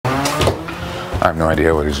I have no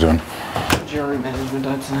idea what he's doing. Jury management,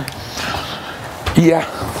 I'd say. Yeah.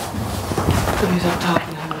 He's up top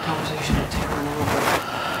and having a conversation with Tara now, but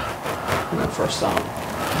when I first saw him, I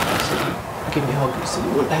said, give me a hug. He said he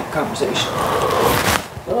wanted to have a conversation.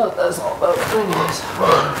 Well, that's all about it, anyways.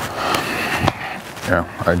 Yeah,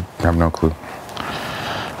 I have no clue.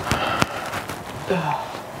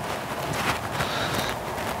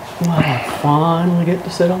 Well, I finally get to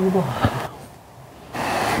sit on the block.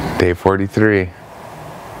 Day 43.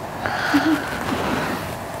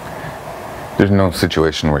 There's no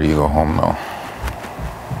situation where you go home, though.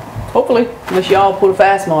 Hopefully, unless y'all put a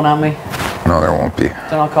fast one on me. No, there won't be.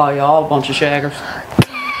 Then I'll call you all a bunch of shaggers.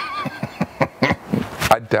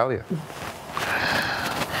 I'd tell you.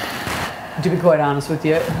 To be quite honest with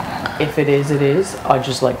you, if it is, it is. I'd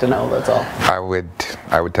just like to know, that's all. I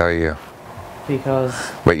would tell you.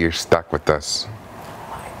 Because... But you're stuck with us.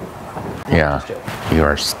 Yeah, you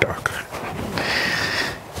are stuck.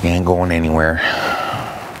 You ain't going anywhere.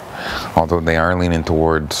 Although they are leaning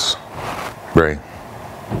towards Bray.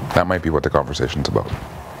 That might be what the conversation's about.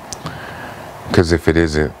 Because if it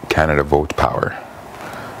is a Canada vote power,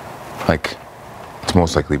 like, it's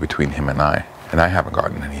most likely between him and I haven't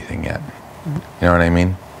gotten anything yet. You know what I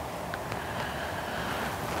mean?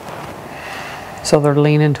 So they're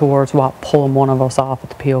leaning towards what? Pulling one of us off at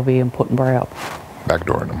the POV and putting Bray up?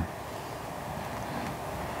 Backdooring him.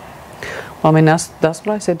 Well, I mean, that's what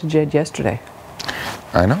I said to Jed yesterday.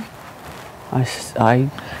 I know. I said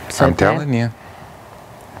I'm telling you.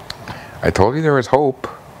 I told you there was hope.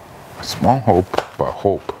 A small hope, but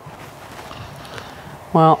hope.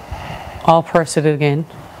 Well, I'll press it again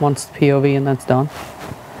once the POV and that's done.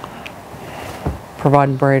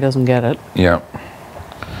 Providing Bray doesn't get it. Yeah.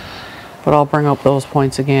 But I'll bring up those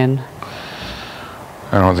points again.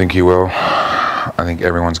 I don't think he will. I think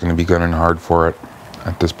everyone's going to be gunning hard for it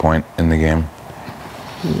at this point in the game.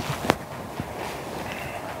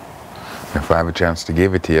 If I have a chance to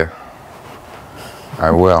give it to you,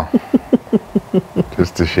 I will.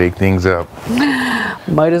 Just to shake things up.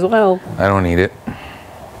 Might as well. I don't need it.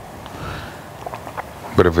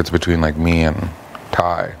 But if it's between like me and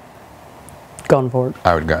Ty, Gun for it.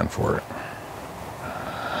 I would gun for it.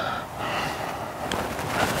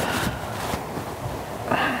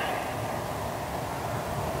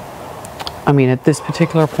 I mean, at this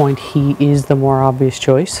particular point, he is the more obvious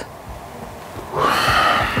choice.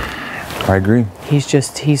 I agree.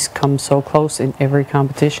 He's come so close in every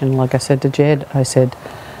competition. Like I said to Jed, I said,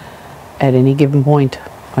 at any given point,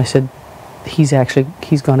 I said, he's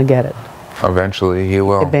going to get it. Eventually he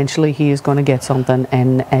will. Eventually he is going to get something,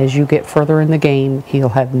 and as you get further in the game, he'll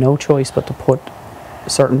have no choice but to put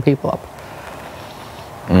certain people up.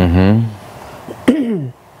 Mm-hmm.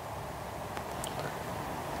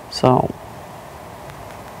 So,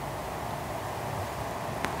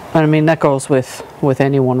 I mean, that goes with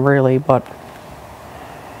anyone really, but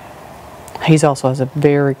he also has a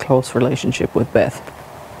very close relationship with Beth.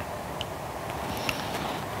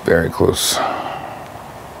 Very close.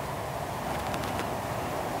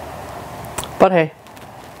 But hey,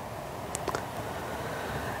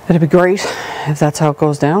 it'd be great if that's how it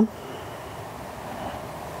goes down.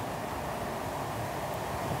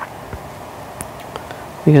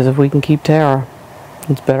 Because if we can keep Tara,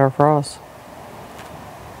 it's better for us.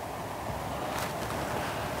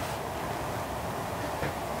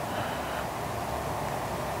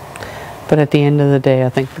 But at the end of the day, I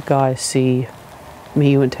think the guys see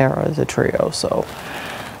me, you, and Tara as a trio, so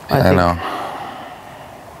I know.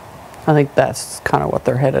 I think that's kind of what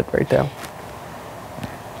they're headed right now.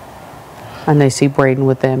 And they see Breydon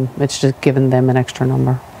with them. It's just giving them an extra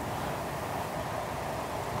number.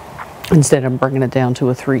 Instead of bringing it down to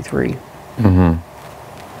a 3-3. Mm-hmm.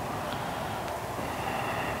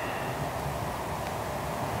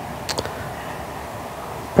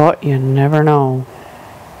 But you never know.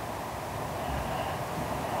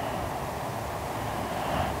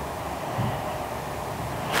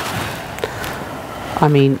 I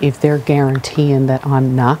mean, if they're guaranteeing that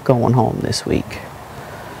I'm not going home this week.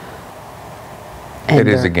 It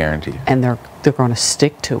is a guarantee. And they're going to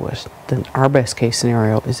stick to it. Then our best case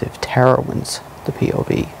scenario is if Tara wins the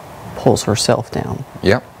POV, pulls herself down.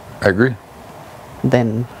 Yep, I agree.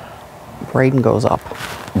 Then Breydon goes up.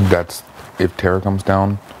 That's, if Tara comes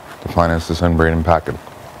down, the plan is to send Breydon packing.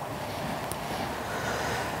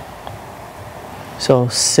 So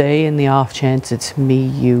say in the off chance it's me,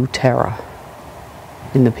 you, Tara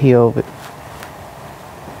in the POV.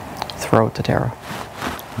 Throw it to Tara.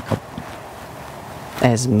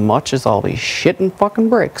 As much as all these shitting fucking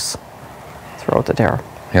bricks, throw it to Tara.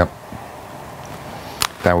 Yep.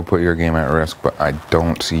 That would put your game at risk, but I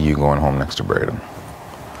don't see you going home next to Breydon.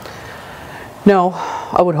 No,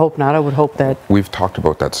 I would hope not. I would hope that... We've talked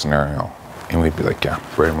about that scenario, and we'd be like, yeah,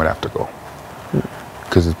 Breydon would have to go.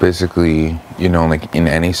 Because it's basically, you know, like in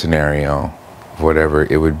any scenario, whatever,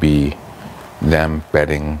 it would be them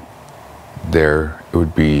betting it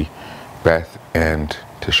would be Beth and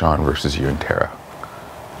Tashawn versus you and Tara.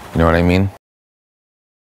 You know what I mean?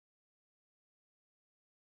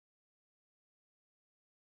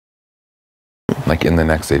 Like in the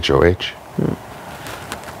next HOH.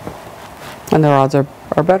 And their odds are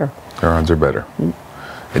better. Their odds are better.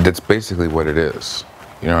 That's basically what it is.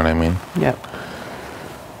 You know what I mean? Yep.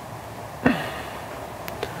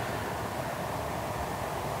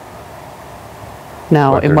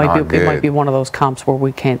 Now, it might be one of those comps where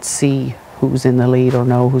we can't see who's in the lead or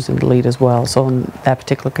know who's in the lead as well. So in that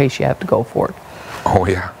particular case, you have to go for it. Oh,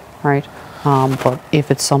 yeah. Right? But if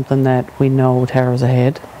it's something that we know Tara's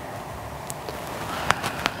ahead...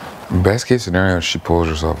 Best case scenario, she pulls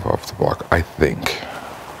herself off the block, I think.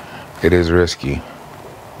 It is risky.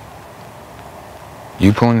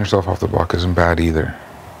 You pulling yourself off the block isn't bad either.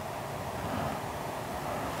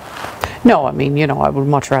 No, I mean, you know, I would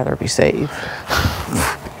much rather be safe.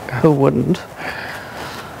 Who wouldn't?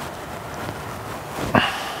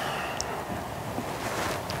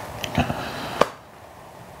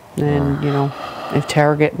 And, you know, if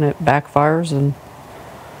Tara getting it backfires, then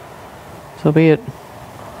so be it.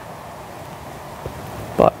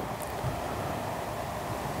 But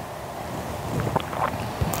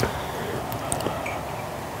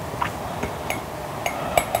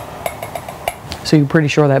so you're pretty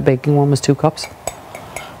sure that baking one was 2 cups?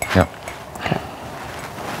 Yeah. Okay.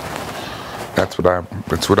 That's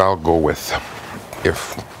what I'll go with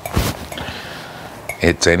if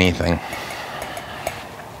it's anything.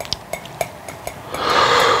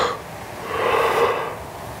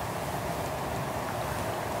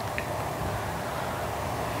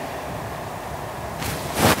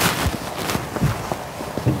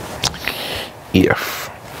 If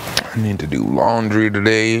I need to do laundry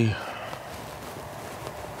today,